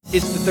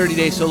It's the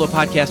 30-Day Solo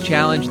Podcast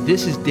Challenge.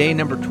 This is day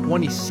number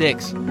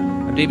 26.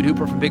 I'm David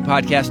Hooper from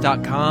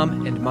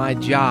BigPodcast.com, and my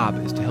job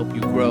is to help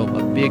you grow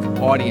a big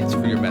audience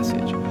for your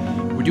message.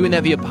 We're doing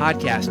that via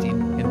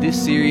podcasting, and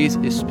this series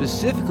is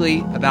specifically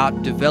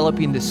about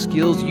developing the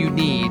skills you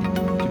need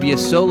to be a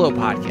solo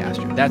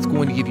podcaster. That's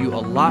going to give you a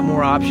lot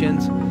more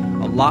options,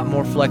 a lot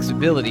more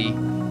flexibility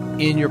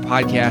in your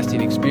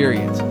podcasting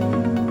experience.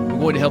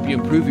 We're going to help you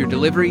improve your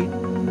delivery.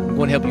 We're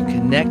going to help you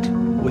connect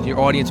with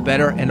your audience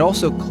better and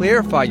also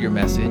clarify your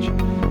message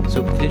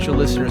so potential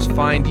listeners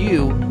find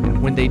you,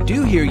 and when they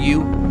do hear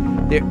you,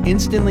 they're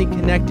instantly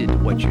connected to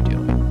what you're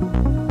doing.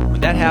 When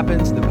that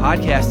happens, the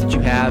podcast that you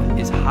have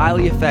is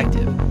highly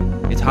effective.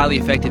 It's highly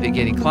effective at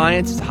getting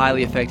clients, it's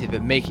highly effective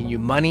at making you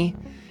money,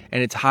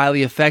 and it's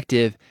highly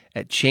effective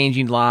at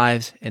changing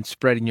lives and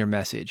spreading your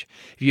message.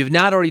 If you have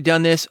not already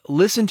done this,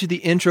 listen to the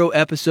intro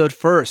episode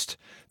first.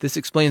 This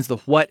explains the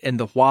what and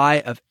the why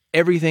of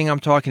everything I'm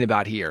talking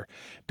about here.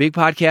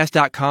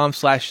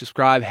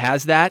 BigPodcast.com/subscribe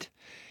has that.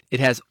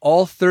 It has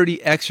all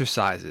 30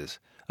 exercises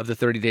of the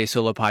 30-Day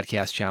Solo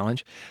Podcast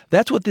Challenge.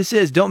 That's what this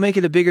is. Don't make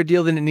it a bigger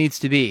deal than it needs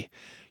to be.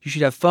 You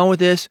should have fun with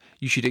this.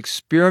 You should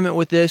experiment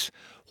with this.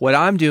 What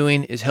I'm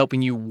doing is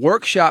helping you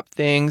workshop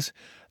things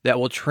that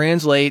will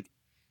translate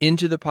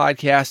into the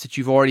podcast that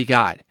you've already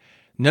got.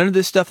 None of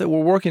this stuff that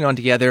we're working on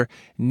together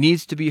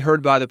needs to be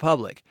heard by the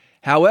public.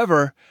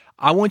 However,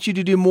 I want you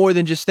to do more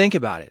than just think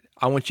about it.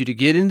 I want you to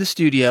get in the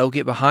studio,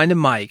 get behind a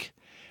mic,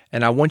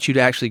 and I want you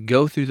to actually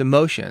go through the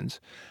motions.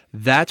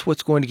 That's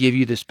what's going to give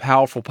you this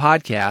powerful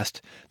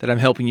podcast that I'm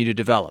helping you to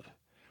develop.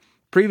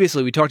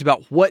 Previously, we talked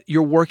about what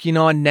you're working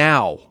on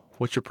now,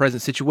 what your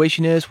present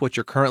situation is, what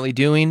you're currently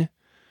doing,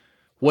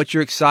 what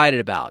you're excited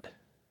about.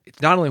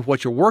 It's not only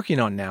what you're working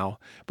on now,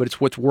 but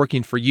it's what's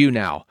working for you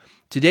now.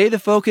 Today, the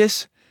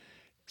focus,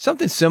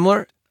 something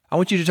similar. I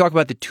want you to talk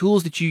about the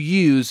tools that you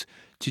use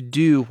to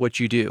do what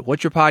you do.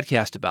 What's your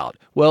podcast about?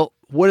 Well,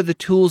 what are the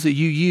tools that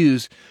you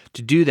use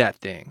to do that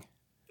thing?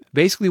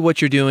 Basically,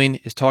 what you're doing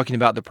is talking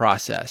about the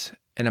process.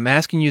 And I'm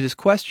asking you this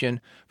question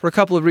for a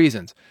couple of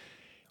reasons.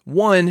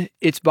 One,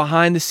 it's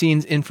behind the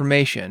scenes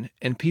information,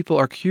 and people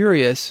are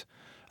curious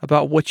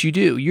about what you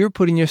do. You're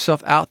putting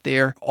yourself out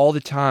there all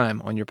the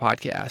time on your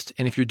podcast.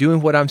 And if you're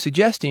doing what I'm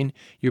suggesting,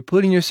 you're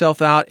putting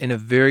yourself out in a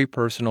very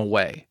personal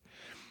way.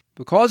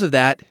 Because of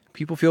that,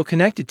 people feel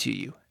connected to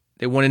you.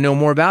 They want to know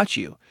more about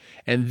you.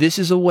 And this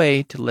is a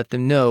way to let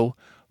them know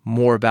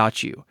more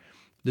about you.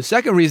 The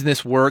second reason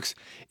this works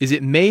is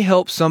it may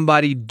help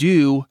somebody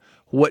do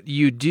what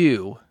you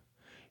do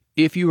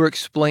if you were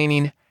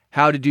explaining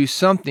how to do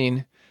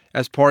something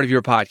as part of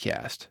your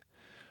podcast.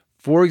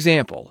 For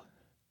example,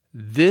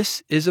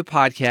 this is a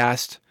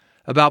podcast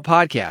about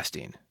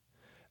podcasting.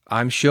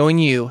 I'm showing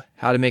you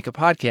how to make a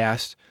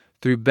podcast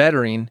through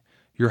bettering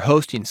your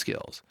hosting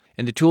skills.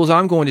 And the tools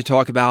I'm going to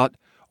talk about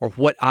are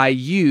what I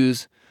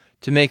use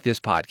to make this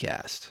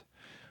podcast.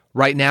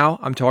 Right now,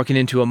 I'm talking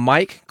into a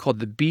mic called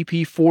the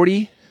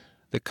BP40.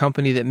 The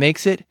company that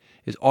makes it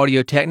is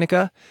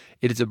Audio-Technica.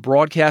 It is a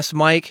broadcast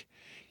mic.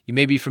 You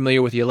may be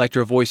familiar with the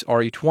Electro Voice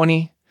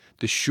RE20,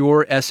 the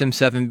Shure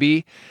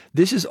SM7B.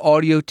 This is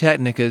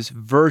Audio-Technica's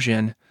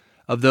version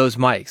of those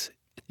mics.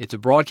 It's a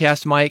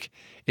broadcast mic.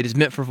 It is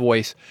meant for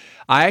voice.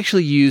 I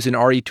actually use an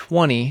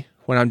RE20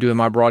 when I'm doing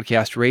my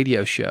broadcast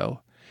radio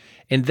show,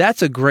 and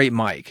that's a great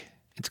mic.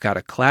 It's got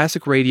a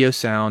classic radio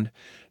sound.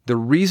 The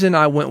reason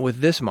I went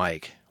with this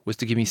mic was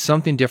to give me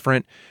something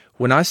different.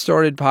 When I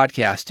started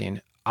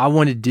podcasting, I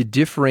wanted to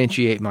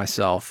differentiate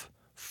myself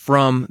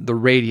from the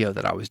radio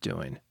that I was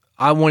doing.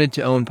 I wanted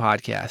to own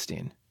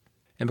podcasting.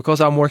 And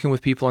because I'm working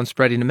with people on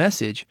spreading a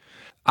message,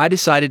 I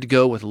decided to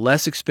go with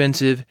less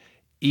expensive,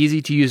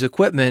 easy-to-use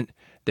equipment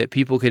that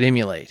people could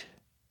emulate.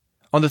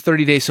 On the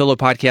 30-Day Solo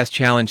Podcast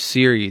Challenge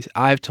series,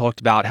 I've talked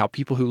about how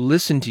people who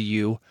listen to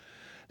you,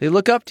 they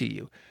look up to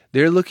you.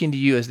 They're looking to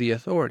you as the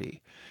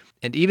authority.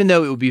 And even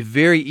though it would be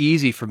very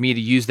easy for me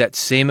to use that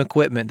same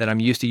equipment that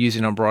I'm used to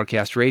using on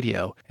broadcast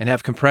radio and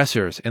have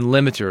compressors and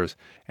limiters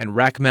and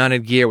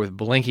rack-mounted gear with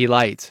blinky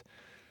lights,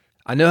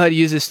 I know how to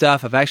use this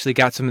stuff. I've actually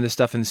got some of this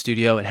stuff in the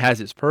studio. It has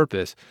its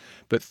purpose.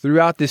 But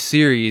throughout this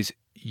series,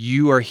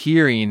 you are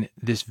hearing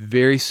this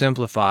very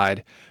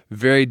simplified,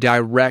 very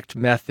direct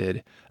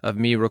method of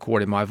me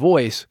recording my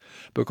voice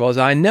because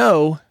I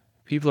know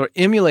people are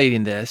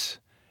emulating this.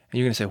 And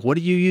you're going to say, what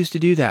do you use to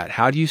do that?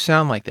 How do you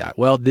sound like that?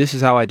 Well, this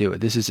is how I do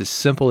it. This is as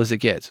simple as it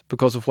gets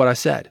because of what I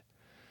said.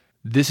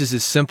 This is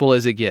as simple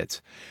as it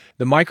gets.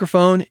 The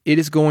microphone, it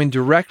is going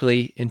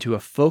directly into a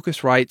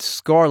Focusrite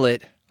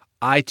Scarlett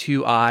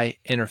eye-to-eye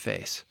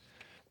interface.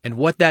 And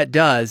what that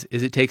does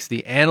is it takes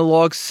the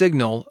analog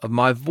signal of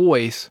my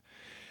voice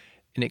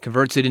and it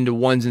converts it into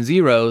ones and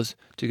zeros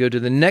to go to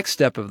the next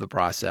step of the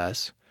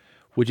process,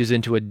 which is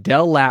into a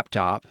Dell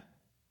laptop.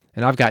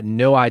 And I've got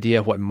no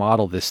idea what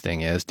model this thing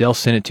is. Dell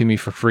sent it to me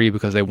for free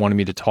because they wanted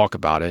me to talk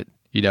about it.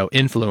 You know,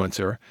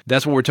 influencer.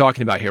 That's what we're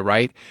talking about here,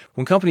 right?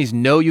 When companies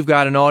know you've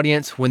got an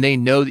audience, when they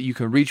know that you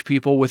can reach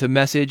people with a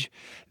message,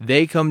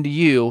 they come to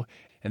you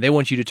and they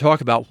want you to talk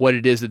about what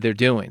it is that they're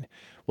doing.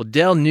 Well,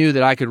 Dell knew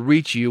that I could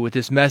reach you with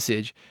this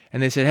message,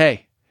 and they said,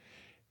 hey,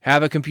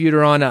 have a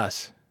computer on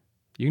us.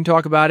 You can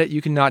talk about it.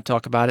 You can not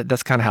talk about it.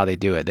 That's kind of how they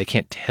do it. They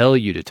can't tell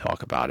you to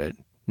talk about it.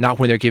 Not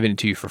when they're giving it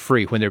to you for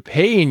free. When they're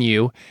paying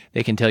you,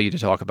 they can tell you to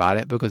talk about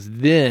it because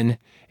then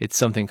it's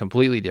something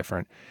completely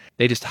different.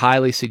 They just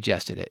highly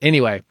suggested it.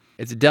 Anyway,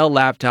 it's a Dell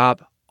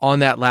laptop. On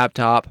that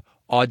laptop,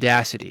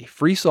 Audacity,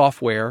 free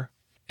software.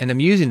 And I'm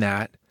using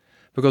that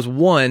because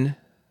one,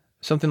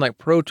 something like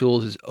Pro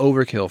Tools is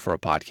overkill for a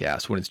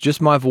podcast. When it's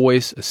just my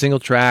voice, a single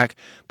track,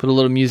 put a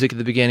little music at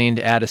the beginning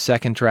to add a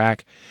second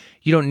track,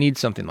 you don't need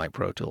something like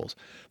Pro Tools.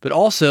 But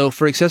also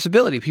for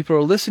accessibility, people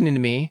are listening to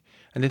me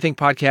and they think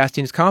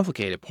podcasting is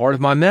complicated. Part of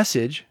my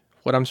message,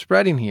 what I'm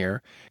spreading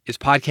here, is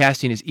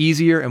podcasting is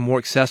easier and more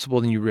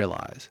accessible than you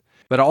realize.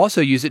 But I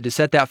also use it to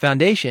set that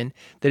foundation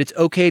that it's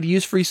okay to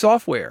use free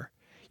software.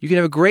 You can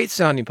have a great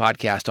sounding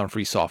podcast on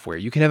free software.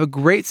 You can have a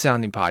great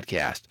sounding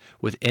podcast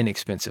with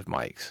inexpensive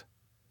mics.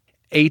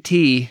 AT,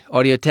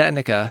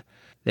 Audio-Technica,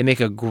 they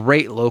make a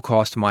great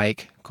low-cost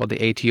mic called the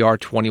ATR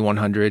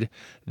 2100.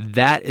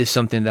 That is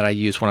something that I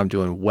use when I'm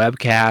doing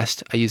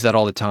webcast. I use that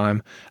all the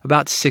time,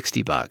 about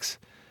 $60.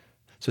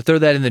 So throw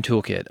that in the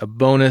toolkit. A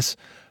bonus,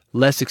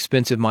 less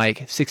expensive mic,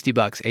 $60,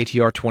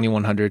 ATR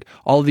 2100.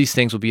 All of these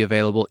things will be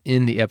available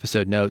in the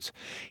episode notes.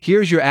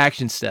 Here's your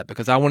action step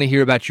because I want to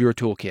hear about your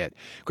toolkit.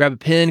 Grab a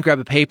pen, grab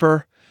a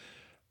paper,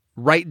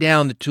 write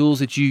down the tools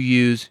that you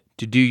use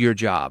to do your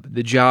job,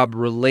 the job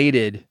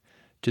related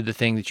to the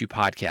thing that you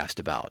podcast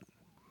about.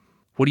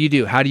 What do you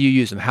do? How do you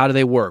use them? How do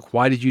they work?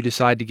 Why did you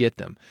decide to get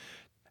them?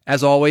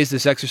 As always,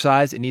 this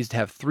exercise, it needs to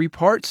have 3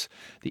 parts: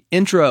 the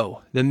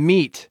intro, the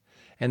meat,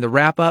 and the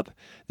wrap-up.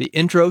 The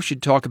intro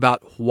should talk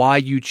about why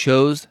you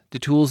chose the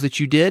tools that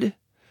you did.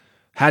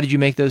 How did you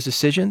make those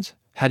decisions?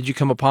 How did you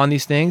come upon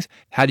these things?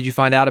 How did you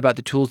find out about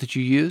the tools that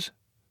you use?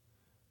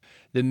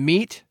 The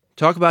meat,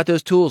 talk about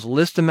those tools,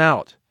 list them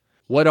out.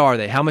 What are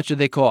they? How much do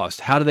they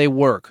cost? How do they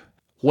work?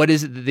 What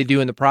is it that they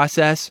do in the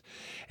process?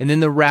 And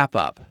then the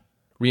wrap-up.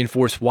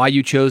 Reinforce why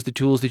you chose the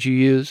tools that you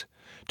use.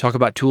 Talk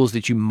about tools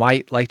that you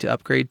might like to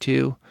upgrade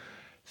to.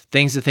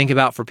 Things to think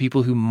about for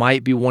people who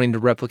might be wanting to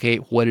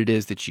replicate what it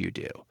is that you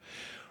do.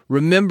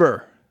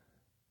 Remember,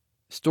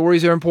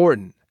 stories are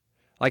important.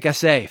 Like I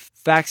say,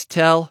 facts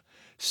tell,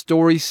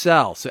 stories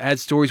sell. So add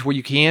stories where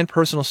you can.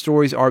 Personal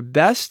stories are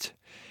best.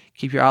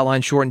 Keep your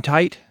outline short and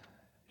tight.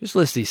 Just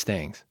list these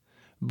things.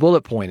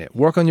 Bullet point it.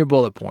 Work on your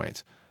bullet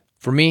points.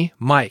 For me,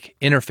 mic,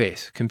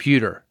 interface,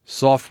 computer,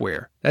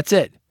 software. That's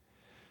it.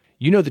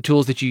 You know the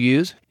tools that you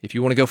use. If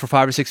you want to go for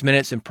 5 or 6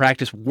 minutes and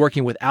practice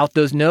working without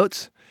those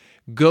notes,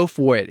 go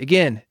for it.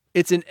 Again,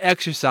 it's an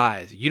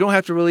exercise. You don't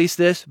have to release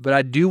this, but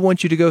I do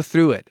want you to go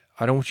through it.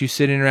 I don't want you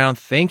sitting around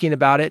thinking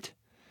about it,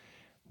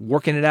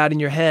 working it out in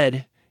your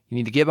head. You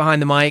need to get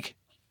behind the mic,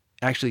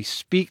 actually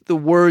speak the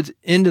words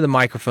into the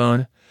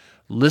microphone,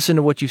 listen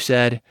to what you've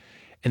said,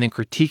 and then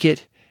critique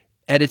it,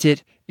 edit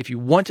it. If you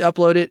want to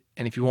upload it,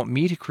 and if you want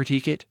me to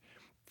critique it,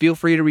 feel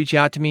free to reach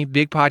out to me.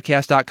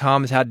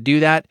 Bigpodcast.com is how to do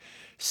that.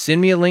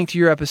 Send me a link to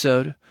your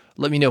episode.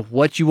 Let me know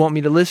what you want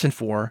me to listen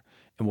for,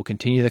 and we'll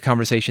continue the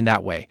conversation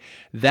that way.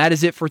 That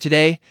is it for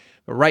today.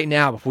 But right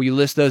now, before you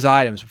list those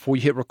items, before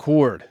you hit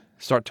record,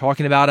 start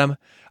talking about them,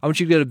 I want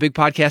you to go to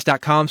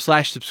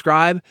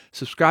bigpodcast.com/subscribe.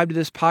 Subscribe to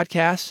this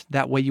podcast.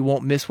 That way you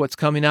won't miss what's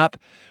coming up.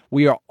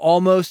 We are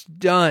almost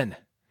done.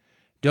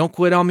 Don't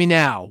quit on me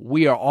now.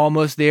 We are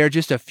almost there,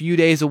 just a few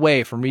days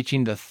away from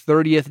reaching the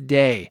 30th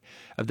day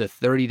of the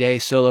 30-day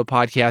solo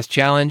podcast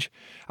challenge.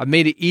 I've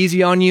made it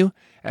easy on you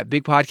at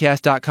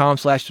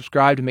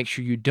bigpodcast.com/subscribe to make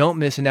sure you don't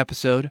miss an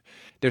episode.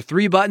 There are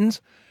 3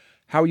 buttons.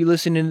 How are you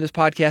listening to this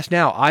podcast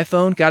now?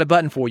 iPhone, got a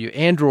button for you.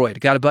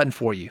 Android, got a button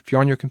for you. If you're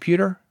on your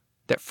computer,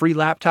 that free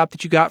laptop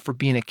that you got for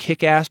being a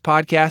kick-ass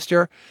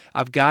podcaster,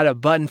 I've got a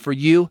button for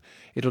you.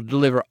 It'll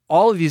deliver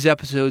all of these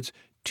episodes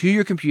to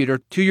your computer,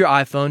 to your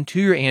iPhone, to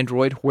your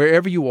Android,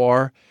 wherever you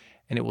are,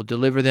 and it will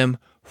deliver them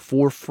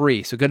for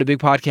free. So go to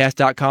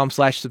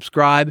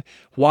bigpodcast.com/subscribe.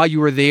 While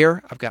you are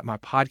there, I've got my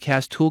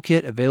podcast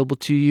toolkit available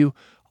to you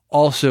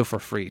also for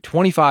free.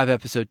 25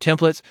 episode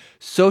templates,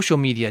 social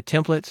media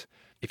templates.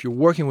 If you're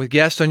working with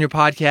guests on your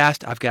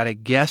podcast, I've got a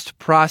guest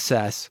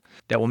process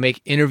that will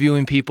make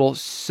interviewing people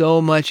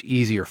so much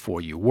easier for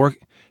you.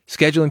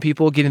 Scheduling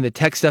people, getting the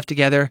tech stuff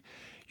together.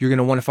 You're going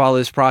to want to follow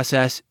this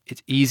process.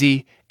 It's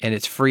easy and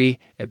it's free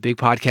at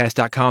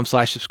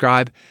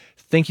bigpodcast.com/subscribe.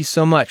 Thank you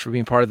so much for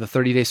being part of the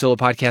 30-Day Solo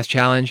Podcast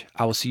Challenge.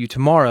 I will see you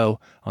tomorrow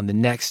on the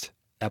next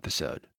episode.